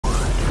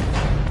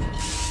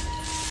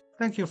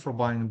Thank you for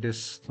buying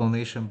this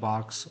donation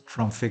box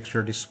from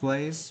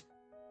FixtureDisplays.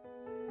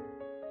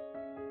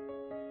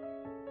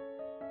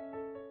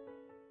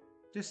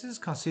 This is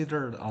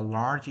considered a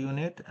large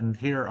unit, and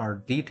here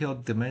are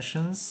detailed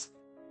dimensions.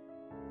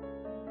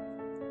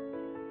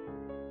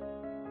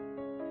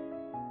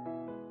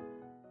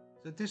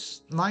 So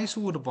this nice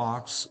wood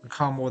box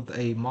comes with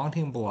a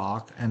mounting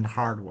block and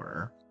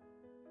hardware.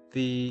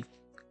 There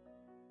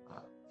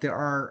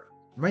are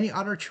many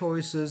other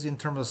choices in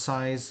terms of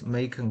size,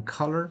 make, and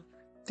color.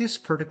 This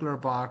particular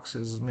box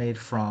is made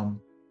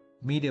from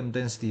medium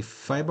density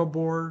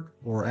fiberboard,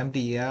 or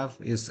MDF.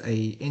 Is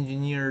a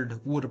engineered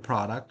wood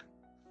product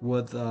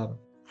with a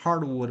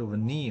hardwood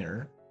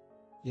veneer.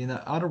 In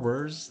other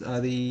words,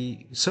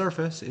 the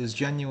surface is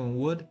genuine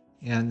wood,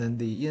 and then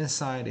the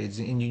inside is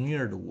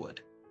engineered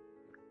wood.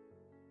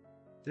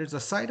 There's a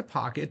side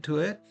pocket to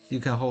it. You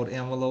can hold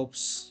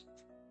envelopes,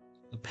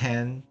 a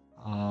pen,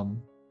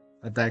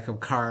 a deck of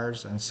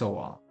cards, and so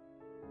on.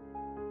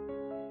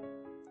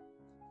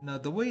 Now,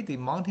 the way the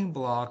mounting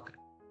block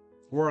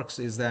works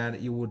is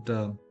that you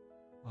would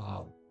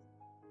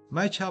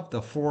match up the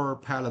 4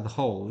 pallet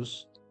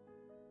holes,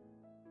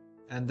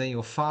 and then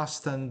you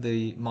fasten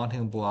the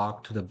mounting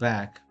block to the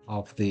back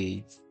of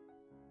the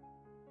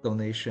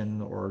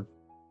donation or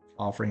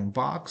offering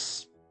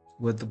box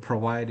with the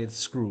provided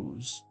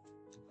screws.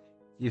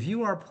 If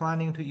you are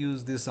planning to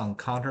use this on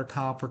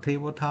countertop or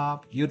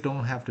tabletop, you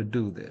don't have to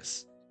do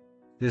this.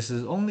 This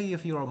is only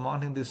if you are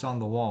mounting this on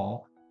the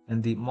wall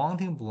and the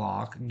mounting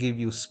block give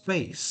you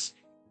space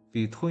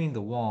between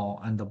the wall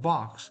and the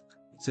box,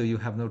 so you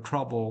have no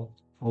trouble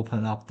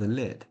open up the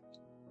lid.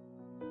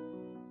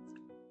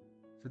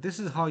 So this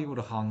is how you would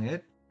hang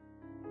it.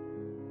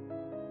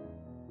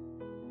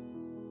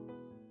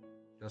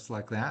 Just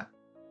like that.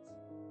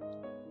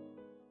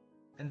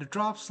 And the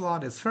drop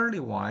slot is fairly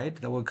wide,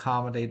 that will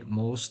accommodate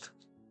most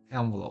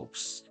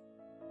envelopes.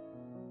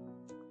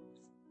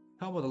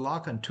 Come with a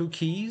lock and 2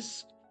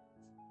 keys.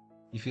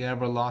 If you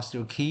ever lost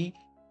your key,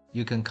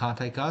 you can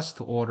contact us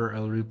to order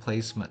a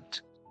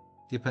replacement.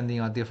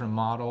 Depending on different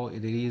model,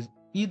 it is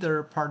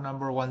either part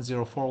number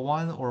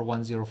 1041 or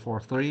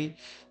 1043.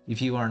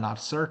 If you are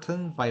not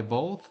certain by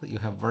both, you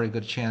have a very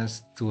good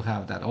chance to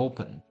have that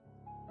open.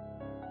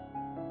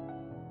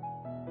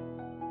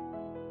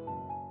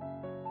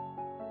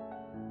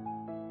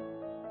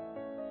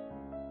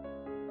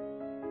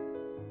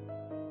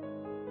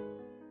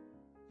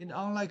 In the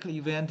unlikely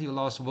event you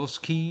lost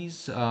both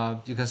keys,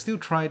 you can still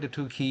try the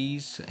 2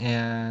 keys,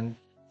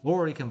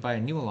 or you can buy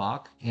a new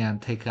lock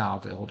and take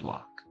out the old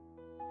lock.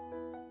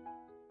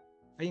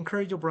 I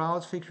encourage you to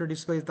browse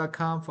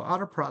FixtureDisplays.com for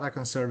other products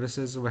and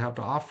services we have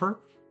to offer.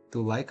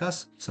 Do like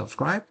us,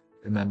 subscribe,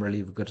 remember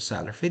leave good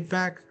seller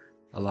feedback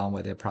along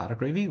with a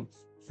product review.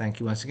 Thank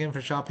you once again for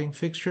shopping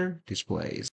Fixture Displays.